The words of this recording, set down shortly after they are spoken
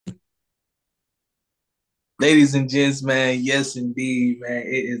Ladies and gents, man, yes indeed, man.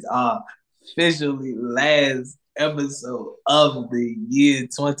 It is our officially last episode of the year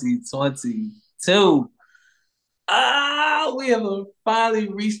 2022. We have finally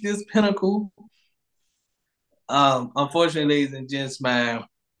reached this pinnacle. Unfortunately, ladies and gents, man,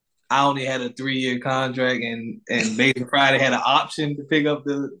 I only had a 3-year contract and Baby Friday had an option to pick up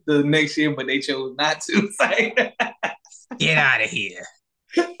the next year, but they chose not to. Get out of here.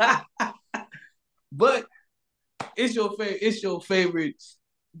 But it's your favorite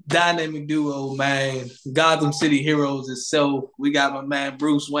dynamic duo, man. Gotham City Heroes itself. We got my man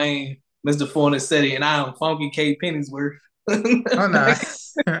Bruce Wayne, Mr. Fornacetti, and I am Funky K. Pennyworth. Oh no.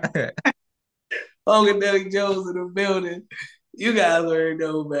 Funkadelic Jones in the building. You guys already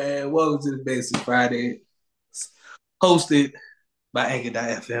know, man. Welcome to the Basic Friday, hosted by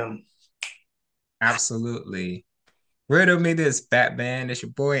Anchor.fm. Absolutely. Riddle me this, Batman. It's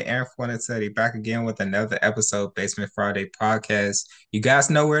your boy Aaron Fornacetti back again with another episode Basement Friday podcast. You guys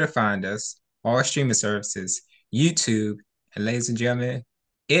know where to find us. All streaming services, YouTube, and ladies and gentlemen,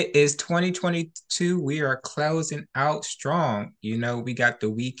 it is 2022. We are closing out strong. We got the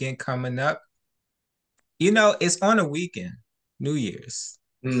weekend coming up. It's on a weekend, New Year's.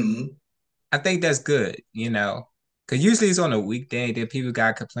 Mm-hmm. I think that's good, because usually it's on a weekday, then people got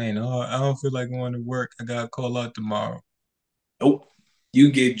to complain, oh, I don't feel like going to work. I got to call out tomorrow. Nope.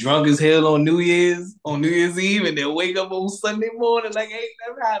 You get drunk as hell on New Year's Eve, and then wake up on Sunday morning like ain't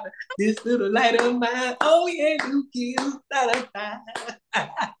never happened. This little light of mine, oh yeah, you kill.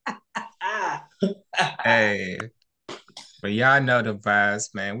 Hey, but y'all know the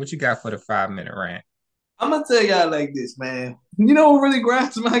vibes, man. What you got for the 5 minute rant? I'm gonna tell y'all like this, man. You know what really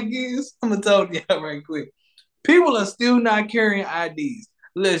grinds my gears? I'm gonna tell y'all right quick. People are still not carrying IDs.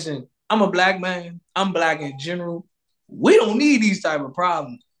 Listen, I'm a black man. I'm black in general. We don't need these type of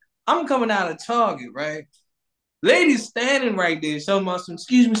problems. I'm coming out of Target, right? Ladies standing right there, so much.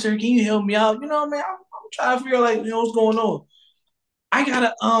 Excuse me, sir. Can you help me out? You know what I mean? I'm trying to figure out, like, what's going on.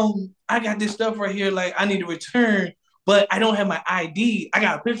 I got this stuff right here. Like, I need to return, but I don't have my ID. I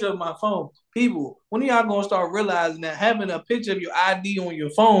got a picture of my phone. People, when are y'all gonna start realizing that having a picture of your ID on your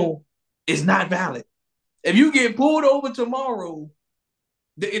phone is not valid? If you get pulled over tomorrow,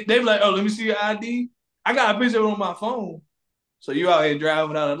 they be like, "Oh, let me see your ID." I got a picture of it on my phone. So you out here driving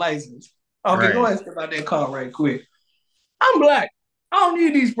without a license. Okay, go Right. ahead and step out that car right quick. I'm black. I don't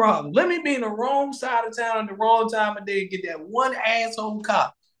need these problems. Let me be in the wrong side of town at the wrong time of day and get that one asshole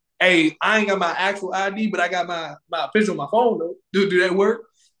cop. Hey, I ain't got my actual ID, but I got my picture on my phone though. Do that work?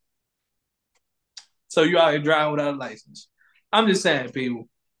 So you out here driving without a license. I'm just saying, people.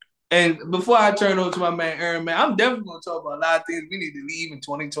 And before I turn over to my man Aaron, man, I'm definitely gonna talk about a lot of things we need to leave in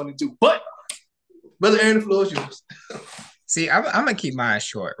 2022. But brother Aaron, the floor is yours. See, I'm gonna keep mine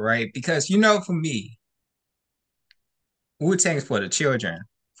short, right? Because for me, Wu-Tang's for the children.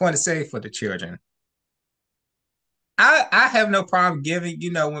 For the sake for the children. I have no problem giving,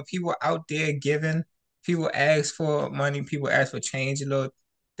 when people out there giving, people ask for money, people ask for change and little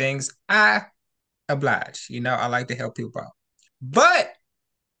things. I oblige. I like to help people out. But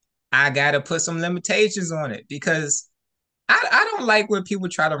I gotta put some limitations on it because I don't like when people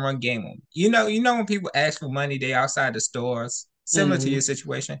try to run game on me. When people ask for money, they outside the stores, similar to your Mm-hmm.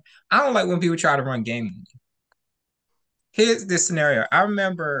 situation. I don't like when people try to run game on me. Here's this scenario. I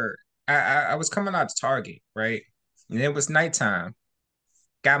remember I was coming out to Target, right? And it was nighttime.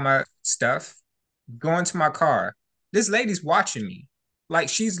 Got my stuff, going to my car. This lady's watching me. Like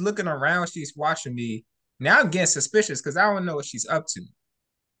she's looking around, she's watching me. Now I'm getting suspicious because I don't know what she's up to.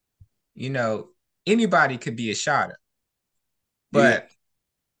 You know, anybody could be a shotter. Yeah. But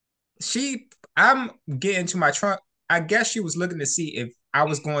I'm getting to my trunk. I guess she was looking to see if I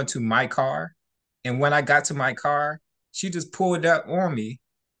was going to my car. And when I got to my car, she just pulled up on me.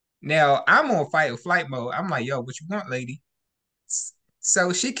 Now I'm on fight or flight mode. I'm like, yo, what you want, lady?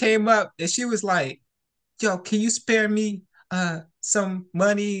 So she came up and she was like, yo, can you spare me some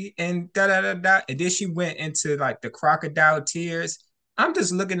money and da da da da. And then she went into like the crocodile tears. I'm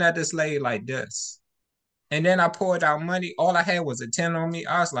just looking at this lady like this. And then I poured out money. All I had was a 10 on me.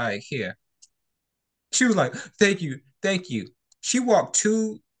 I was like, here. She was like, thank you, thank you. She walked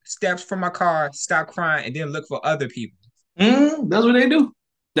 2 steps from my car, stopped crying, and then looked for other people. That's what they do.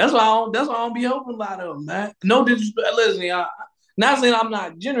 That's why I don't be helping a lot of them, man. No disrespect. Listen, not saying I'm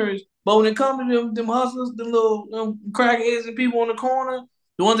not generous, but when it comes to them hustlers, the little crackheads and people on the corner,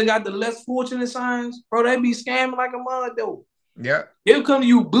 the ones that got the less fortunate signs, bro, they be scamming like a mud though. Yep. They'll come to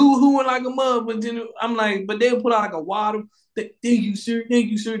you boo-hooing like a mud, but then I'm like, but they'll put out like a water. Thank you, sir.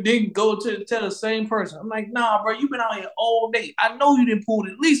 Thank you, sir. Then go to tell the same person. I'm like, nah, bro, you been out here all day. I know you didn't pull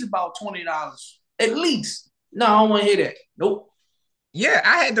at least about $20. At least. No, I don't want to hear that. Nope. Yeah,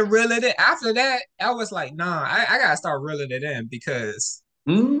 I had to reel it in. After that, I was like, nah, I gotta start reeling it in because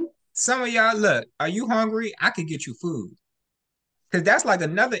Hmm. some of y'all, look, are you hungry? I could get you food. Because that's like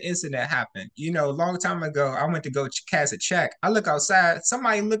another incident happened. You know, a long time ago, I went to go cash a check. I look outside,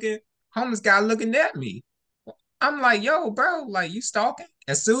 somebody looking, homeless guy looking at me. I'm like, yo, bro, like you stalking?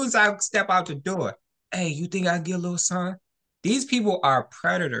 As soon as I step out the door, hey, you think I get a little son? These people are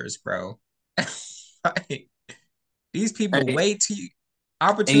predators, bro. Like, these people Hey, wait to and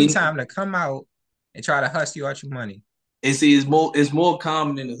opportune time to come out and try to hustle you out your money. see, it's more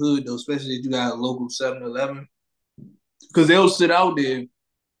common in the hood though, especially if you got a local 7-Eleven, because they'll sit out there,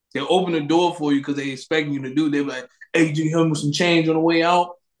 they'll open the door for you because they expect you to do. They're like, "Hey, do you have me some change on the way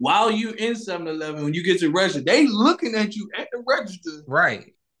out?" While you in 7-Eleven, when you get to the register, they looking at you at the register,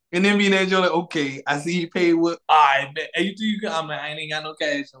 Right. and then being that you're like, "Okay, I see you paid with. All right, bet. Hey, you think you can?" I'm like, "I ain't got no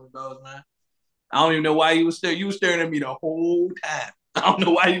cash on me, bros, man. I don't even know why you was staring. You was staring at me the whole time. I don't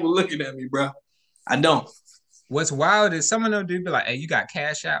know why you were looking at me, bro. I don't." What's wild is some of them do be like, hey, you got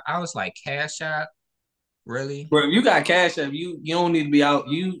cash out? I was like, cash out? Really? Bro, if you got cash app, you don't need to be out.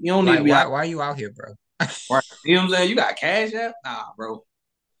 You don't need to Like, be out. why are you out here, bro? Right. You know what I'm saying? You got cash app? Nah, bro.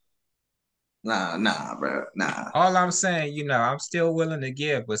 Nah, bro. Nah. All I'm saying, you know, I'm still willing to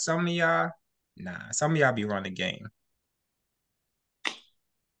give, but some of y'all, nah, some of y'all be running game.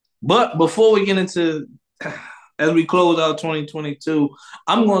 But before we get into as we close out 2022,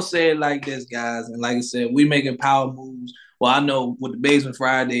 I'm gonna say it like this, guys. And like I said, we making power moves. Well, I know with the Basement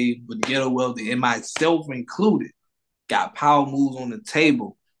Friday, with the Ghetto Wealthy, and myself included, got power moves on the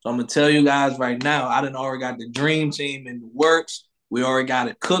table. So I'm gonna tell you guys right now, I done already got the dream team in the works. We already got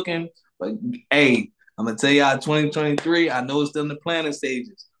it cooking. But hey, I'm gonna tell y'all 2023, I know it's still in the planning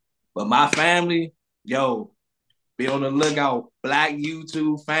stages. But my family, yo, be on the lookout. Black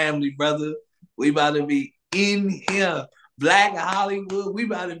YouTube family, brother. We about to be in here. Black Hollywood, we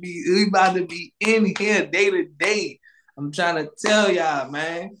about to be in here day to day. I'm trying to tell y'all,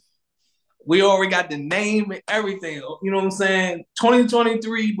 man. We already got the name and everything. You know what I'm saying?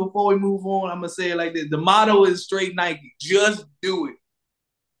 2023, before we move on, I'm gonna say it like this. The motto is straight Nike. Just do it.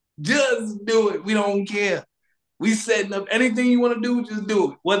 Just do it. We don't care. We setting up anything you want to do, just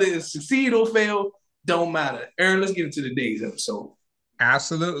do it. Whether it's succeed or fail, don't matter. Aaron, let's get into today's episode.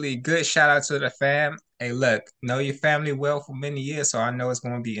 Absolutely. Good shout out to the fam. Hey, look, know your family well for many years, so I know it's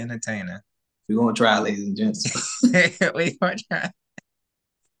going to be entertaining. We're gonna try, ladies and gents. We gonna try.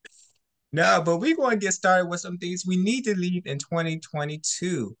 No, but we're going to get started with some things we need to leave in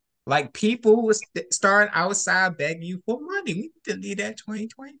 2022. Like people was starting outside begging you for money. We need to leave that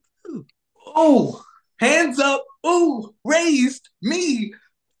 2022. Oh, hands up. Oh, raised me.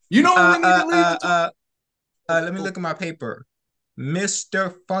 You know what Uh, we need to uh, leave uh, the uh, oh, Let me oh, look at my paper.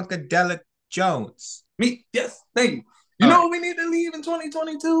 Mr. Funkadelic Jones. me. Yes, thank you. You All know right. what we need to leave in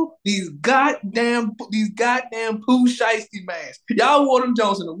 2022? These goddamn poo shiesty masks. Y'all wore them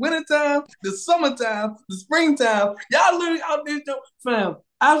Jones in the wintertime, the summertime, the springtime. Y'all literally out there, fam.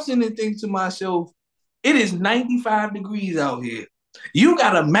 I've seen this thing to myself. It is 95 degrees out here. You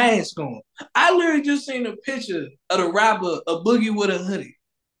got a mask on. I literally just seen a picture of the rapper, a boogie with a hoodie.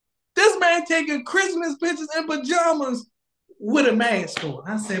 This man taking Christmas pictures in pajamas with a mask on.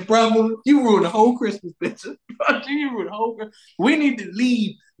 I said, brother, you ruined the whole Christmas picture. You ruined the whole. We need to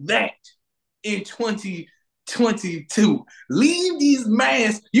leave that in 2022. Leave these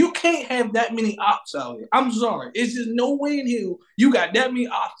masks. You can't have that many ops out here. I'm sorry. It's just no way in hell you got that many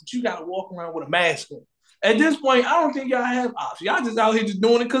ops that you got to walk around with a mask on. At this point, I don't think y'all have ops. Y'all just out here just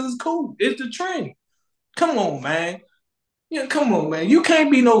doing it because it's cool. It's the trend. Come on, man. Yeah, come on, man. You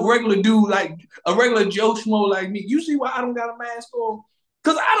can't be no regular dude like a regular Joe Schmo like me. You see why I don't got a mask on?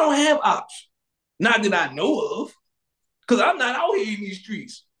 Because I don't have ops. Not that I know of. Because I'm not out here in these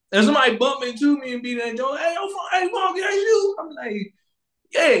streets. And somebody bump into me and be like, Joe, hey, hey, mom, get you. I'm like,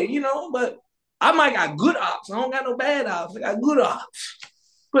 yeah, but I might got good ops. I don't got no bad ops. I got good ops.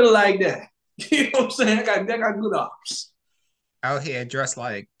 Put it like that. You know what I'm saying? I got good ops. Out here dressed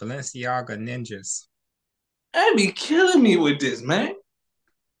like Balenciaga ninjas. They be killing me with this, man.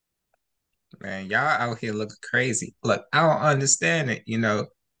 Man, y'all out here looking crazy. Look, I don't understand it. You know,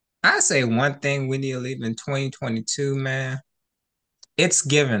 I say one thing we need to leave in 2022, man. It's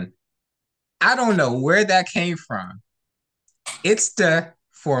given. I don't know where that came from. It's the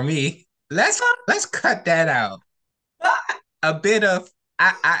for me. Let's cut that out. A bit of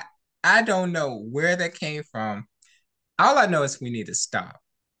I I I don't know where that came from. All I know is we need to stop.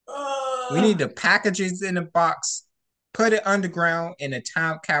 We need the packages in a box, put it underground in a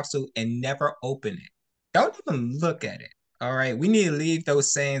time capsule, and never open it. Don't even look at it. All right. We need to leave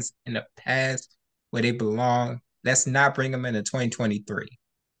those sayings in the past. where they belong. Let's not bring them into 2023.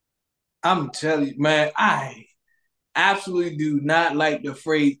 I'm telling you, man, I absolutely do not like the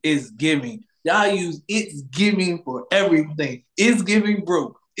phrase "it's giving." Y'all use "it's giving" for everything. It's giving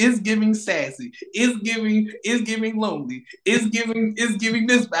broke. It's giving sassy. It's giving lonely. It's giving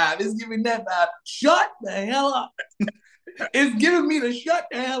this vibe. It's giving that vibe. Shut the hell up. It's giving me the shut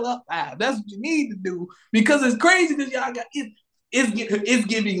the hell up vibe. That's what you need to do because it's crazy because y'all got it's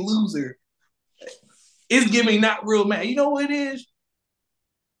giving loser. It's giving not real man. You know what it is?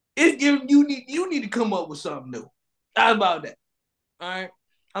 It's giving you need to come up with something new. How about that? All right.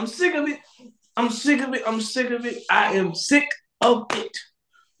 I'm sick of it. I'm sick of it. I'm sick of it. I am sick of it.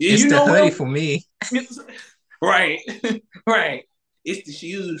 It's You the know hoodie what? for me. Right. Right. It's the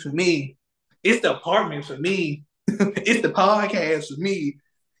shoes for me. It's the apartment for me. It's the podcast for me.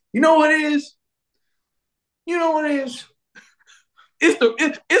 You know what it is? You know what it is? It's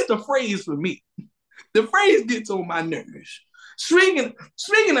the phrase for me. The phrase gets on my nerves. Speaking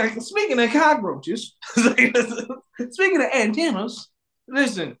of cockroaches, speaking of antennas,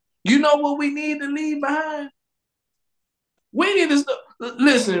 listen. You know what we need to leave behind? We need to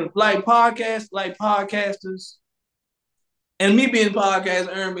listen, like podcasters, and me being a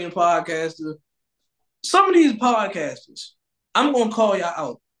podcaster, Aaron being a podcaster. Some of these podcasters, I'm gonna call y'all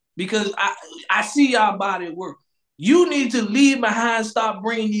out because I see y'all body at work. You need to leave behind. Stop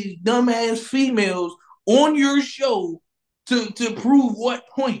bringing these dumbass females on your show to prove what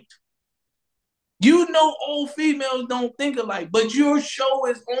point. You know, all females don't think alike, but your show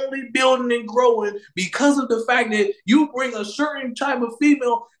is only building and growing because of the fact that you bring a certain type of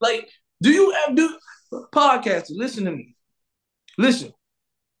female. Like, do you have do podcasters? Listen to me. Listen.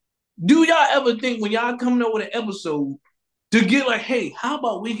 Do y'all ever think when y'all coming up with an episode to get like, hey, how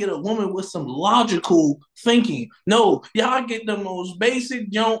about we get a woman with some logical thinking? No, y'all get the most basic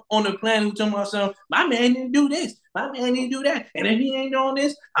junk on the planet who talking about something. My man didn't do this. My man didn't do that. And if he ain't doing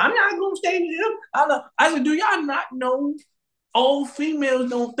this, I'm not gonna stay with him. I said, do y'all not know all females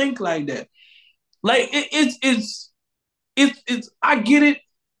don't think like that? Like it's I get it.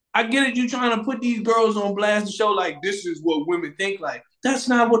 I get it. You trying to put these girls on blast to show like this is what women think like. That's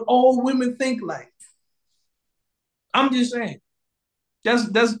not what all women think like. I'm just saying.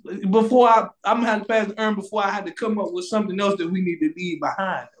 That's before I'm gonna have to pass the urn before I had to come up with something else that we need to leave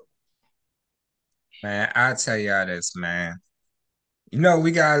behind. Man, I'll tell y'all this, man. You know,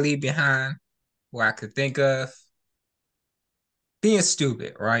 we gotta leave behind what I could think of being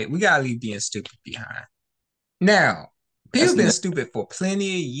stupid, right? We gotta leave being stupid behind. Now, That's people been exactly. stupid for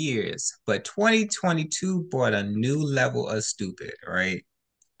plenty of years, but 2022 brought a new level of stupid, right?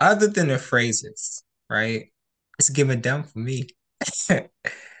 Other than the phrases, right? It's giving dumb for me. It's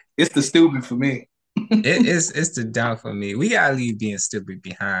the stupid for me. It's the dumb for me. We gotta leave being stupid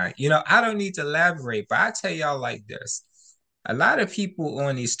behind. You know, I don't need to elaborate, but I tell y'all like this. A lot of people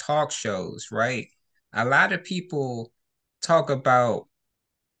on these talk shows, right? A lot of people talk about,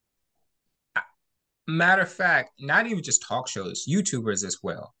 matter of fact, not even just talk shows, YouTubers as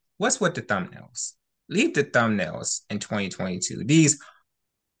well. What's with the thumbnails? Leave the thumbnails in 2022. These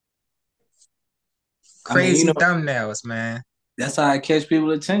I mean, crazy thumbnails, man. that's how I catch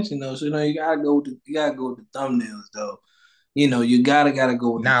people's attention though. So you gotta go with the thumbnails though. You gotta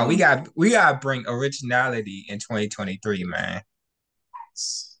go with the Now thumbnails. we gotta bring originality in 2023, man.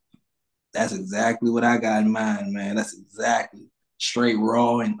 That's exactly what I got in mind, man. That's exactly straight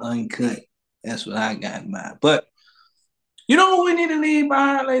raw and uncut. That's what I got in mind. But you know what we need to leave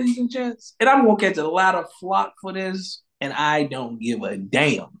behind, ladies and gents? And I'm gonna catch a lot of flock for this, and I don't give a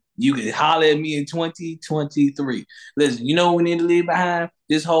damn. You can holler at me in 2023. Listen, you know what we need to leave behind?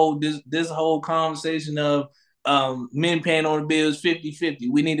 This whole conversation of men paying on the bills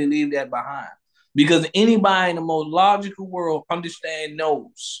 50-50. We need to leave that behind. Because anybody in the most logical world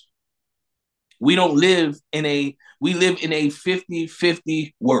knows we don't live in a we live in a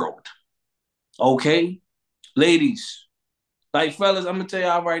 50-50 world. Okay? Ladies, like fellas, I'm gonna tell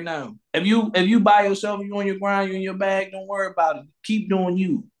y'all right now. If you by yourself, you on your grind, you in your bag, don't worry about it. Keep doing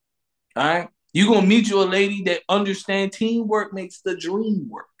you. All right. You're gonna meet you a lady that understands teamwork makes the dream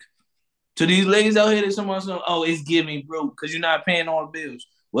work. To these ladies out here that someone says, oh, it's giving broke because you're not paying all the bills.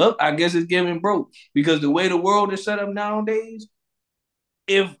 Well, I guess it's giving broke because the way the world is set up nowadays,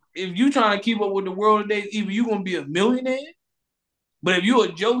 if you trying to keep up with the world today, either you gonna be a millionaire, but if you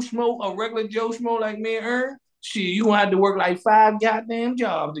a Joe Schmo, a regular Joe Schmo like me and her, shit, you gonna have to work like 5 goddamn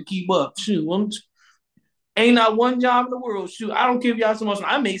jobs to keep up. Shoot, ain't not one job in the world. Shoot, I don't give y'all so much.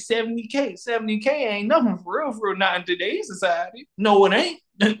 I make 70K. 70K ain't nothing for real, not in today's society. No, it ain't.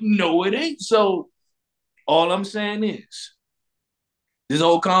 No, it ain't. So all I'm saying is This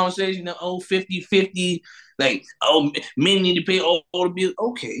whole conversation of 50-50, like, men need to pay all the bills.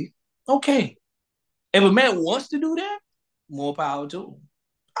 Okay. Okay. If a man wants to do that, more power to him.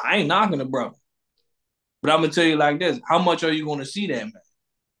 I ain't knocking the brother. But I'm gonna tell you like this: how much are you gonna see that man?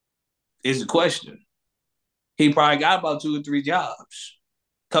 Is the question. He probably got about 2 or 3 jobs,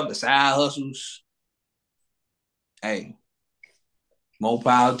 couple of side hustles. Hey, more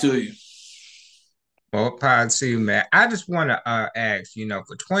power to you. Well, power to you, man. I just want to ask,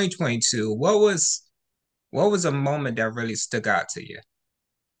 for 2022, what was a moment that really stuck out to you?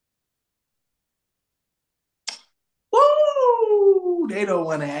 Woo! They don't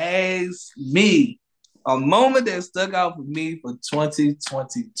want to ask me. A moment that stuck out for me for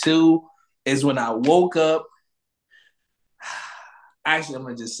 2022 is when I woke up. Actually, I'm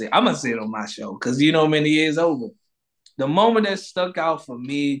gonna say it on my show because you know many years over. The moment that stuck out for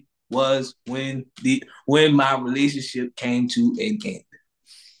me was when my relationship came to an end.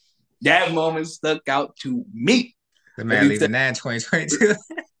 That moment stuck out to me. The Let man me tell, leaving that in 2022.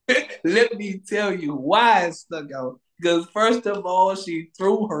 let me tell you why it stuck out. Because first of all, she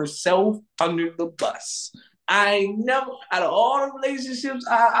threw herself under the bus. I never, out of all the relationships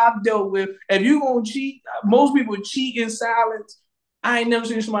I've dealt with, if you gonna cheat, most people cheat in silence. I ain't never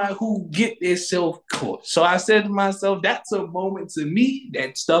seen somebody who get themselves caught. So I said to myself, that's a moment to me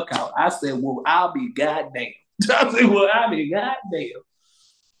that stuck out. I said, well, I'll be goddamn. I said, well, I'll be goddamn.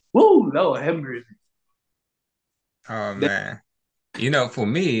 Woo, Lord, have mercy. Oh man. For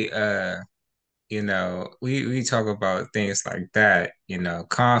me, we talk about things like that,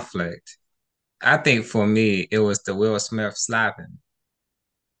 conflict. I think for me, it was the Will Smith slapping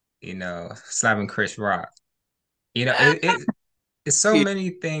Chris Rock. It's so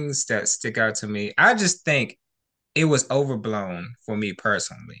many things that stick out to me. I just think it was overblown for me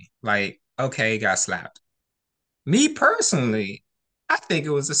personally. Like, okay, he got slapped. Me personally, I think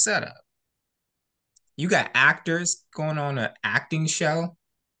it was a setup. You got actors going on an acting show.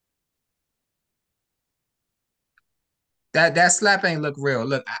 That slap ain't look real.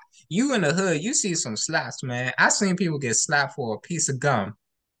 Look, you in the hood, you see some slaps, man. I seen people get slapped for a piece of gum.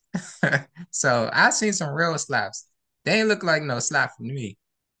 So I seen some real slaps. They ain't look like no slap from me.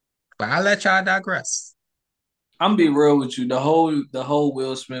 But I let y'all digress. I'm be real with you. The whole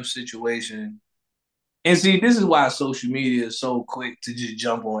Will Smith situation. And see, this is why social media is so quick to just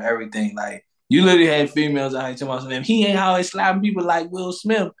jump on everything. Like you literally had females out here talking about something. If he ain't out here slapping people like Will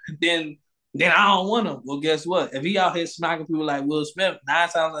Smith, then I don't want him. Well, guess what? If he out here smacking people like Will Smith, 9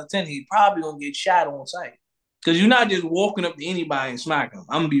 times out of 10, he probably gonna get shot on sight. Cause you're not just walking up to anybody and smacking them.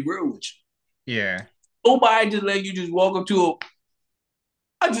 I'm gonna be real with Yeah. you. Nobody just let you just walk up to a.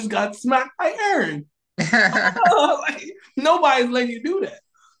 I just got smacked by Aaron. Like, nobody's letting you do that.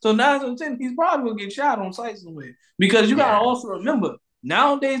 So 9 out of 10, he's probably gonna get shot on sight somewhere. Because you gotta Yeah. also remember,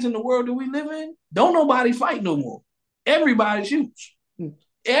 nowadays in the world that we live in, don't nobody fight no more. Everybody shoots.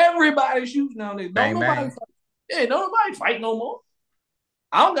 Everybody shoots nowadays. Don't Bang nobody bang. fight. Yeah, don't nobody fight no more.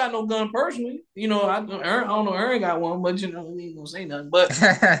 I don't got no gun personally. I don't know Aaron got one, but he ain't gonna say nothing. But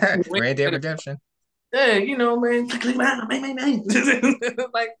Red Dead Redemption. yeah, man, bang, bang, bang.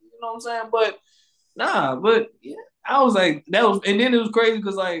 Like, you know what I'm saying? But nah, but yeah, I was like, that was, and then it was crazy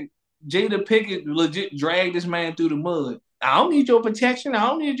because like Jada Pickett legit dragged this man through the mud. I don't need your protection. I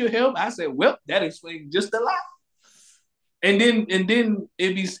don't need your help. I said, well, that explains just a lot. And then it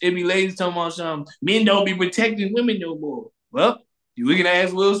be ladies talking about something. Men don't be protecting women no more. Well, we can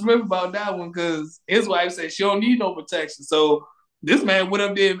ask Will Smith about that one because his wife said she don't need no protection. So this man went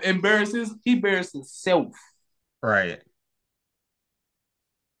up there and he embarrassed himself. Right.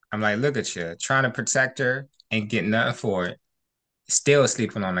 I'm like, look at you, trying to protect her and get nothing for it. Still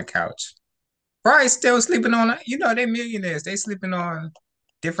sleeping on the couch. Probably still sleeping on, they millionaires. They sleeping on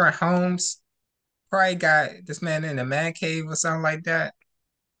different homes. Probably got this man in a man cave or something like that.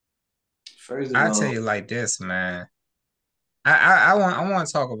 First of I tell all, you like this, man. I want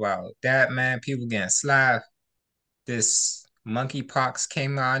to talk about that, man. People getting slapped. This monkeypox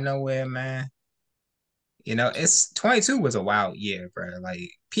came out of nowhere, man. It's 22 was a wild year, bro. Like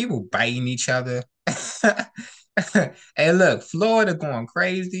people biting each other. Hey, look, Florida going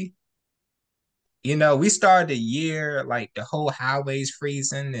crazy. We started the year like the whole highways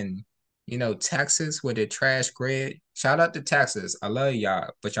freezing and Texas with the trash grid. Shout out to Texas. I love y'all,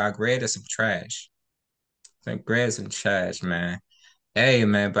 but y'all grid is some trash. Some grid is some trash, man. Hey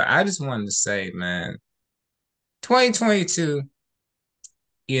man, but I just wanted to say, man, 2022,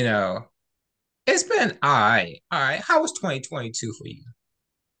 you know, it's been all right. All right. How was 2022 for you?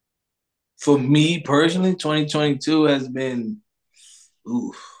 for me personally, 2022 has been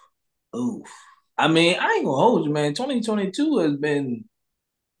oof, oof. I mean, I ain't gonna hold you, man. 2022 has been.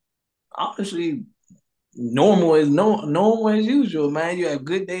 honestly, normal as usual, man. You have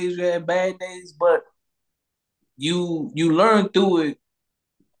good days, you have bad days, but you learn through it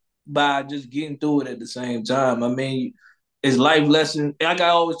by just getting through it at the same time. I mean, it's life lesson. Like I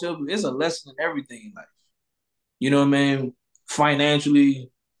always tell people, it's a lesson in everything in life. You know what I mean? Financially,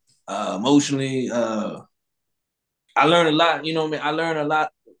 emotionally. I learned a lot. You know what I mean? I learned a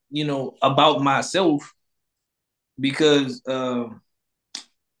lot. About myself because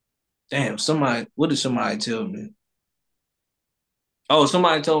damn, somebody. What did somebody tell me? Oh,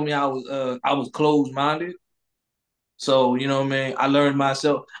 somebody told me I was closed minded. So, you know what I mean? I learned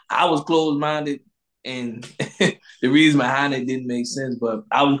myself. I was closed minded, and the reason behind it didn't make sense, but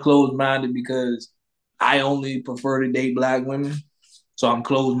I was closed minded because I only prefer to date black women. So I'm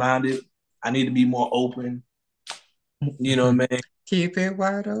closed minded. I need to be more open. You know what I mean? Keep it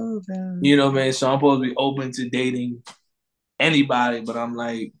wide open. You know what I mean? So I'm supposed to be open to dating anybody, but I'm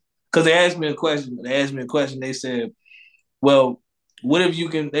like, because they asked me a question. They asked me a question. They said, well, what if you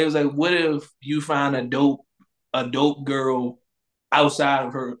can? They was like, what if you find a dope girl outside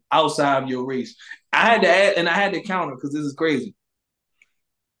of your race? I had to add, and I had to counter because this is crazy.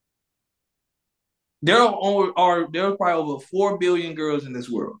 There are probably over 4 billion girls in this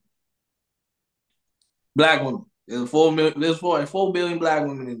world, black women. There's 4 million. There's 4 billion black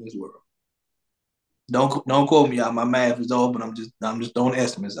women in this world. Don't quote me out. My math is off, but I'm just throwing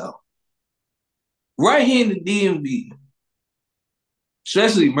estimates out. Right here in the DMV,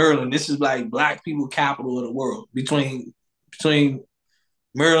 especially Maryland, this is like black people capital of the world. Between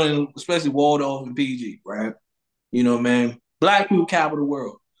Maryland, especially Waldorf and PG, right? You know, man, black people capital of the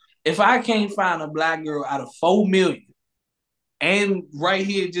world. If I can't find a black girl out of 4 million, and right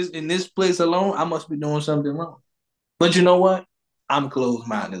here, just in this place alone, I must be doing something wrong. But you know what? I'm closed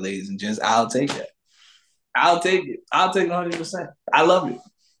minded, ladies and gents. I'll take that. I'll take it. I'll take it 100%. I love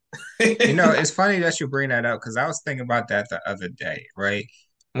You know, it. it's funny that you bring that up because I was thinking about that the other day, right?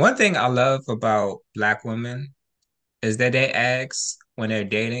 One thing I love about black women is that they ask when they're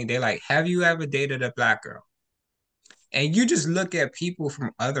dating, they're like, have you ever dated a black girl? And you just look at people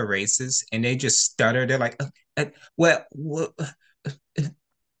from other races and they just stutter. They're like, well,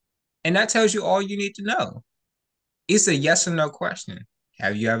 and that tells you all you need to know. It's a yes or no question.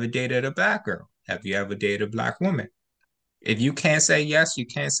 Have you ever dated a black girl? Have you ever dated a black woman? If you can't say yes, you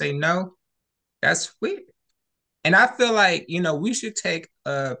can't say no. That's weird. And I feel like, we should take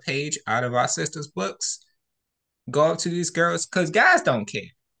a page out of our sisters' books, go up to these girls, because guys don't care,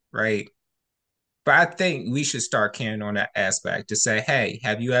 right? But I think we should start caring on that aspect to say, hey,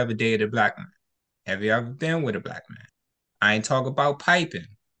 have you ever dated a black man? Have you ever been with a black man? I ain't talk about piping.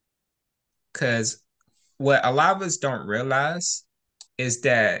 Because what a lot of us don't realize is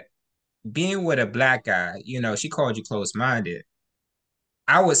that being with a black guy, she called you close minded.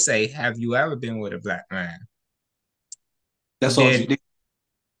 I would say, have you ever been with a black man? That's all she Did did.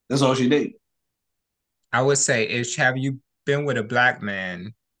 That's all she did. I would say, have you been with a black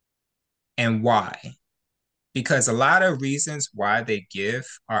man and why? Because a lot of reasons why they give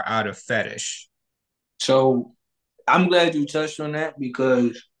are out of fetish. So I'm glad you touched on that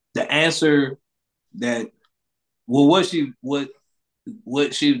because the answer that well what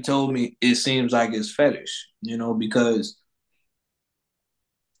she told me it seems like it's fetish, because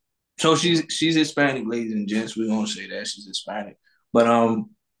so she's Hispanic, ladies and gents. We're gonna say that she's Hispanic. But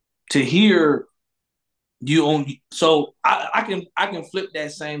to hear you on so I can flip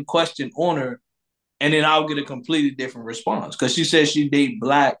that same question on her and then I'll get a completely different response. Cause she says she date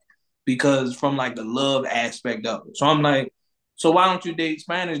black because from like the love aspect of it. So I'm like, so why don't you date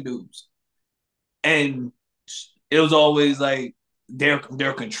Spanish dudes? And it was always like they're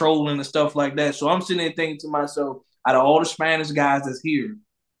controlling and stuff like that. So I'm sitting there thinking to myself, out of all the Spanish guys that's here,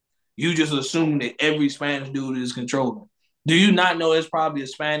 you just assume that every Spanish dude is controlling. Do you not know there's probably a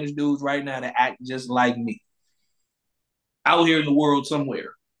Spanish dude right now that act just like me out here in the world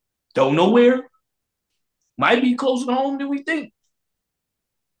somewhere? Don't know where. Might be closer to home than we think.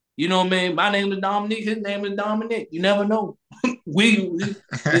 You know what I mean? My name is Dominic. His name is Dominic. You never know. My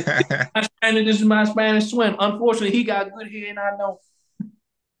Spanish, this is my Spanish twin. Unfortunately, he got good hair and I don't.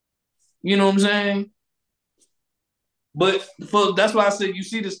 You know what I'm saying? But that's why I said you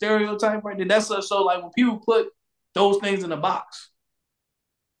see the stereotype right there. So like when people put those things in a box,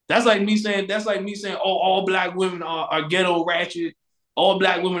 that's like me saying, oh, all black women are ghetto ratchet, all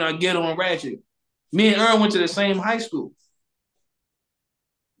black women are ghetto and ratchet. Me and Aaron went to the same high school.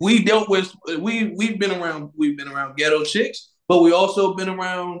 We dealt with we've been around ghetto chicks, but we also been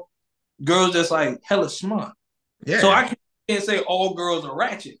around girls that's like hella smart. So Yeah. I can't say all girls are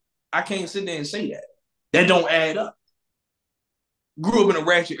ratchet. I can't sit there and say that. That don't add up. Grew up in a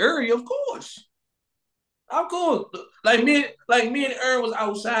ratchet area, of course. Of course. Like me and Aaron was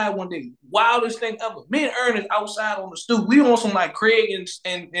outside one day. Wildest thing ever. Me and Aaron is outside on the stoop. We on some like Craig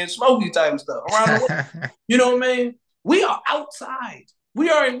and Smokey type of stuff around the way. You know what I mean? We are outside. We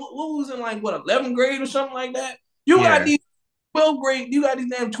are in what was in like what 11th grade or something like that. You got Yeah, these 12th grade, you got these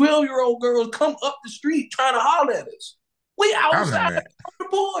damn 12-year-old girls come up the street trying to holler at us. We I outside remember that. on the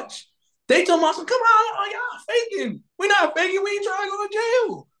porch. They told us, come on, oh, y'all faking. We not faking, we ain't trying to go to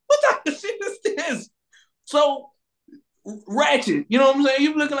jail. What type of shit is this? So ratchet, you know what I'm saying?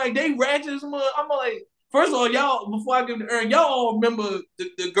 You looking like they ratchets. I'm like, first of all, y'all, before I give the Aaron, y'all all remember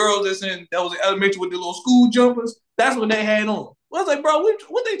the girls that was in elementary with the little school jumpers? That's what they had on. I was like, bro,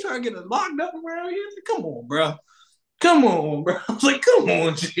 what they trying to get us locked up around here? Like, come on, bro. Come on, bro. I was like, come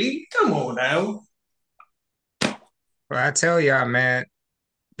on, G. Come on now. Well, I tell y'all, man,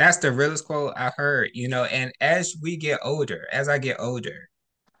 that's the realest quote I heard, and as we get older, as I get older,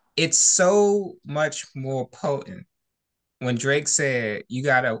 it's so much more potent when Drake said,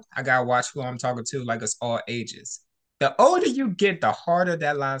 I gotta watch who I'm talking to, like it's all ages. The older you get, the harder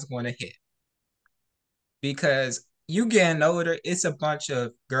that line's going to hit because you getting older, it's a bunch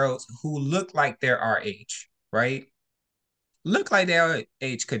of girls who look like they're our age, right? Look like they're our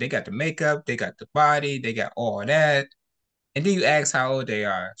age because they got the makeup, they got the body, they got all that. And then you ask how old they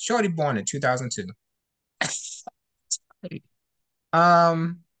are. Shorty born in 2002.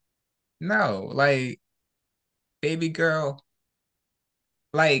 Um, no, like baby girl,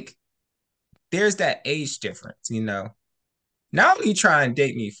 like there's that age difference. Not only try and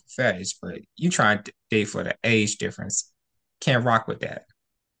date me for fetish, but you try and date for the age difference. Can't rock with that.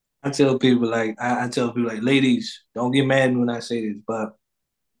 I tell people like, ladies, don't get mad at me when I say this, but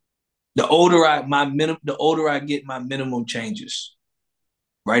the older I get, my minimum changes.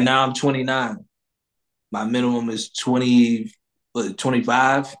 Right now I'm 29. My minimum is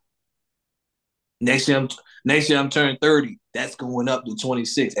 25. Next year, I'm turning 30. That's going up to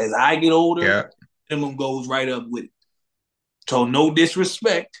 26. As I get older, Yeah. minimum goes right up with it. So no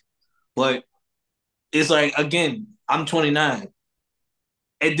disrespect, but it's like again, I'm 29.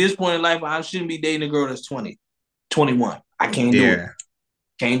 At this point in life, I shouldn't be dating a girl that's 20, 21. I can't do it. Yeah.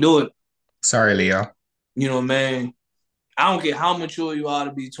 Can't do it. Sorry, Leo. You know, man. I don't care how mature you are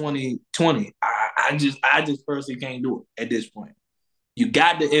to be 20, 20. I just personally can't do it at this point. You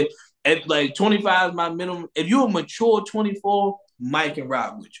got to if like 25 is my minimum. If you're a mature 24, Mike can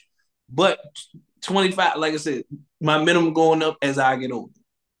ride with you. But 25, like I said, my minimum going up as I get older.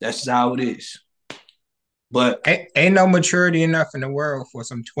 That's just how it is. But Ain't no maturity enough in the world for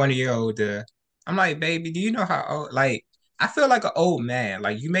some 20-year-old to. I'm like, baby, do you know how old? Like, I feel like an old man.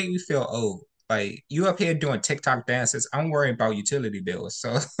 Like, you make me feel old. Like, you up here doing TikTok dances. I'm worrying about utility bills.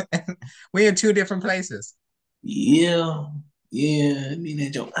 So we're in two different places. yeah, yeah, I mean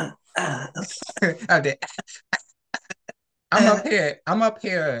that joke. I'm up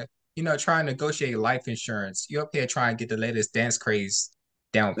here, trying to negotiate life insurance. You up here trying to get the latest dance craze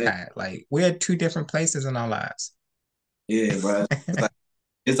down pat. Like, we're at two different places in our lives. Yeah, bro.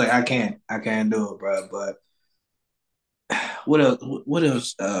 It's like I can't do it, bro. But what else? What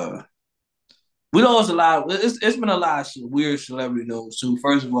else? We lost a lot. It's been a lot of weird celebrity news too.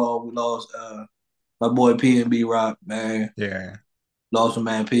 First of all, we lost my boy PNB Rock, man. Yeah. Lost my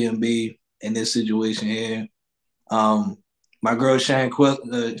man PNB in this situation here. Um, my girl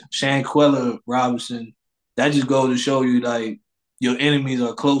Shanquella Robinson. That just goes to show you like your enemies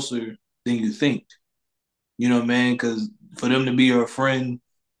are closer than you think. You know what I mean? Because for them to be your friend,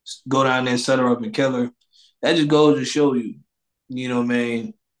 go down there, set her up and kill her. That just goes to show you. You know what I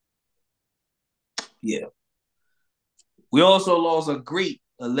mean? Yeah. We also lost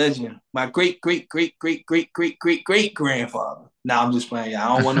a legend, my great, great, great, great, great, great, great, great grandfather. Now I'm just playing. I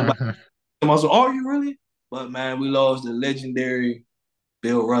don't want nobody to say, are you really? But man, we lost the legendary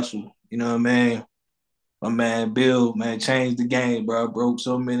Bill Russell. You know what I mean? My man Bill, man, changed the game, bro. Broke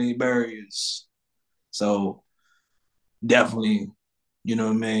so many barriers. So definitely, you know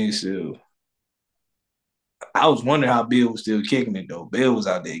what I mean? So I was wondering how Bill was still kicking it though. Bill was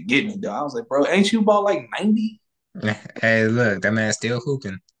out there getting it though. I was like, bro, ain't you about like 90? Hey, look, that man's still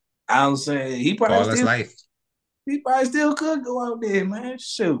hooping. I was saying Ball is life. he probably still could go out there, man.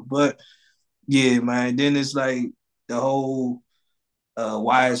 Shoot. But yeah, man. Then it's like the whole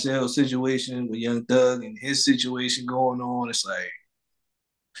YSL situation with Young Thug and his situation going on. It's like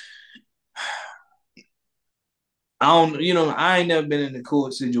I don't, I ain't never been in a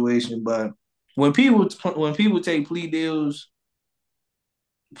court situation, but when people take plea deals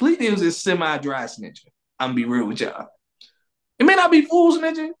is semi dry snitching. I'm gonna be real with y'all. It may not be full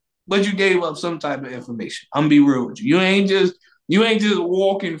snitching, but you gave up some type of information. I'm gonna be real with you. You ain't just You ain't just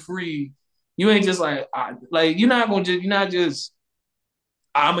walking free. You ain't just like you're not gonna just you're not just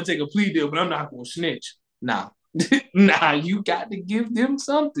I'm gonna take a plea deal, but I'm not gonna snitch. Nah, nah, you got to give them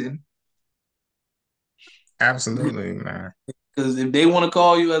something. Absolutely, man. Because if they want to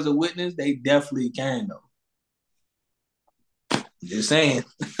call you as a witness, they definitely can though. Just saying.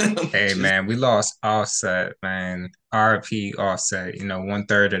 Hey Just man, we lost Offset, man. RP Offset,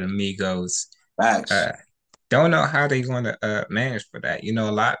 1/3 of the Migos. facts. Uh, don't know how they going to manage for that. A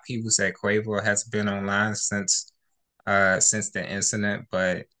lot of people say Quavo has been online since the incident,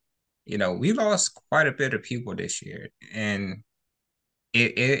 but we lost quite a bit of people this year, and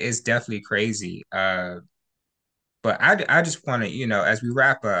it is definitely crazy. But I just want to, as we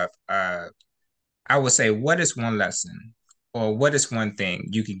wrap up, I would say, what is one lesson or what is one thing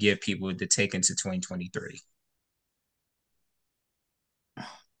you could give people to take into 2023?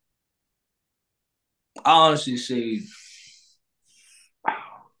 I honestly say,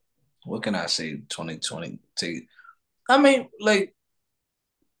 what can I say? 2020. I mean, like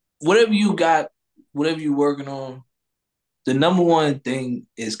whatever you got, whatever you working on, the number one thing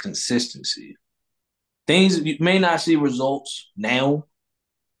is consistency. Things you may not see results now,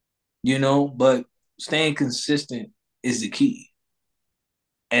 but staying consistent is the key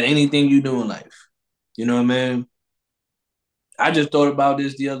at anything you do in life. You know what I mean? I just thought about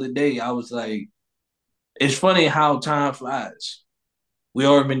this the other day. I was like, it's funny how time flies. We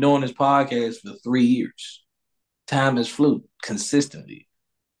already been doing this podcast for 3 years. Time has flew consistently.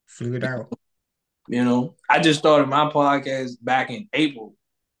 Flew it out. I just started my podcast back in April.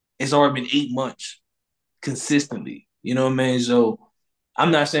 It's already been 8 months consistently. You know what I mean? So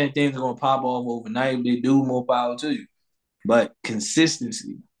I'm not saying things are gonna pop off overnight. If they do, more power to you. But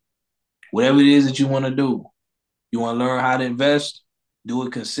consistency, whatever it is that you want to do, you want to learn how to invest, do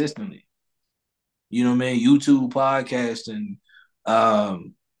it consistently. You know what I mean? YouTube, podcast,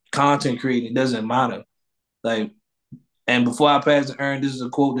 and content creating doesn't matter. Like, and before I pass to Aaron, this is a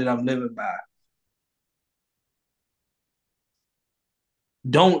quote that I'm living by.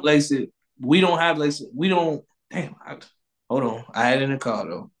 Don't like it. We don't have like we don't. Damn. Hold on. I had it in the car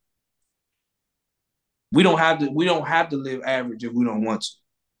though. We don't have to. We don't have to live average if we don't want to.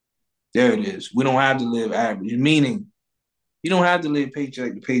 There it is. We don't have to live average. Meaning, you don't have to live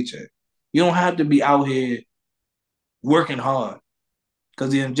paycheck to paycheck. You don't have to be out here working hard.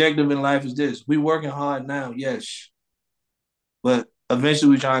 Because the objective in life is this: we working hard now, yes, but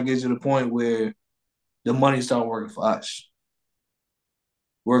eventually we trying to get to the point where the money start working for us.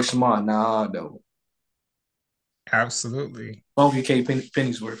 Work smart, not hard though. Absolutely. Don't get K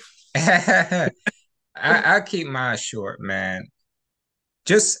pennies worth. I keep mine short, man.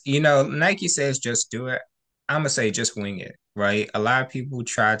 Just, Nike says just do it. I'm gonna say just wing it, right? A lot of people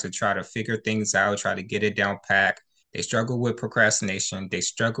try to figure things out, try to get it down pat. They struggle with procrastination, they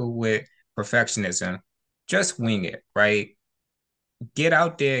struggle with perfectionism. Just wing it, right? Get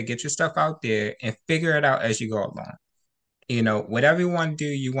out there, get your stuff out there, and figure it out as you go along. Whatever you want to do,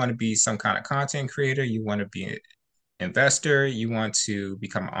 you want to be some kind of content creator, you want to be an investor, you want to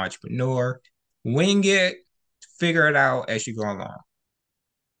become an entrepreneur, wing it, figure it out as you go along.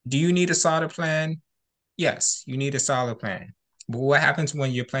 Do you need a solid plan? Yes, you need a solid plan. But what happens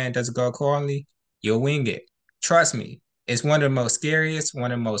when your plan doesn't go accordingly? You'll wing it. Trust me, it's one of the most scariest,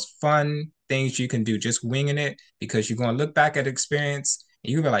 one of the most fun things you can do, just winging it, because you're going to look back at the experience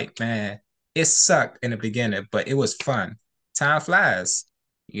and you'll be like, man, it sucked in the beginning, but it was fun. Time flies.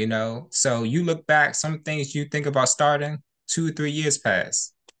 So you look back, some things you think about starting, 2, 3 years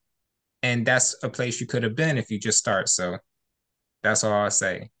pass. And that's a place you could have been if you just start. So that's all I'll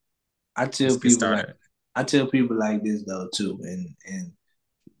say. I tell Just get people like started. I tell people like this though too, and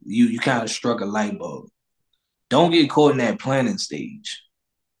you kind of struck a light bulb. Don't get caught in that planning stage,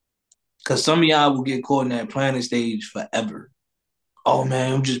 because some of y'all will get caught in that planning stage forever. Oh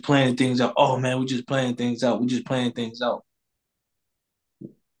man, I'm just planning things out. Oh man, we're just planning things out. We're just planning things out.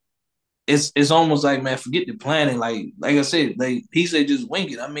 It's almost like, man, forget the planning. Like I said, like he said, just wing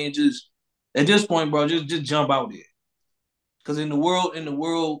it. I mean, just at this point, bro, just jump out there. Because in the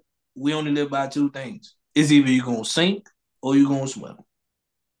world, we only live by two things. It's either you're gonna sink or you're gonna swim.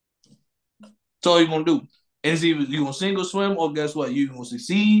 That's all you're gonna do. And it's either you're gonna sink or swim, or guess what? You're gonna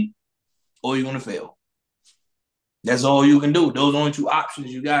succeed or you're gonna fail. That's all you can do. Those are the only two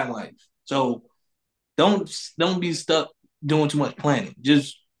options you got in life. So don't be stuck doing too much planning.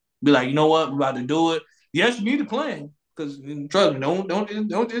 Just be like, you know what, we're about to do it. Yes, you need to plan, because trust me,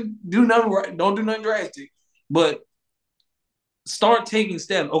 don't just do nothing right. Don't do nothing drastic, but start taking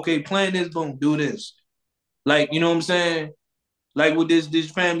steps. Okay, plan this, boom, do this. Like, you know what I'm saying? Like with this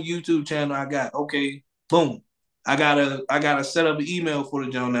family YouTube channel I got. Okay, boom. I gotta set up an email for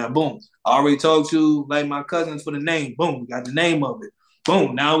the joint now. Boom. I already talked to like my cousins for the name. Boom. Got the name of it.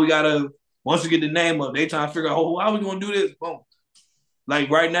 Boom. Now we gotta once we get the name of it, they trying to figure out how we gonna do this. Boom. Like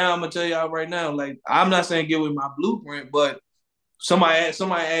right now, I'm gonna tell y'all right now. Like I'm not saying get with my blueprint, but somebody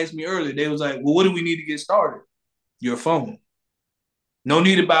asked me earlier. They was like, "Well, what do we need to get started?" Your phone. No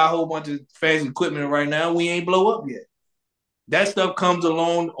need to buy a whole bunch of fancy equipment right now. We ain't blow up yet. That stuff comes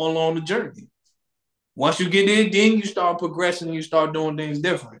along the journey. Once you get in, then you start progressing. You start doing things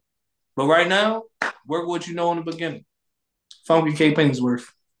different. But right now, work what you know in the beginning. Funky K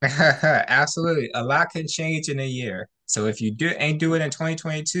Pennyworth. Absolutely. A lot can change in a year. So if you ain't do it in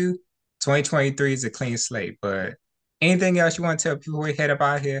 2022, 2023 is a clean slate. But anything else you want to tell people we head up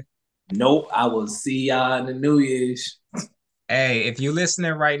out here? Nope. I will see y'all in the New Year's. Hey, if you're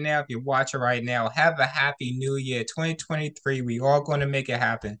listening right now, if you're watching right now, have a happy new year, 2023. We all going to make it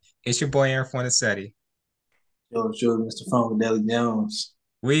happen. It's your boy Aaron Fornasetti. Yo, sure, Mr. Funkadelic Jones.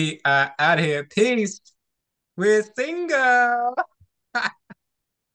 We are out here. Peace. We're single.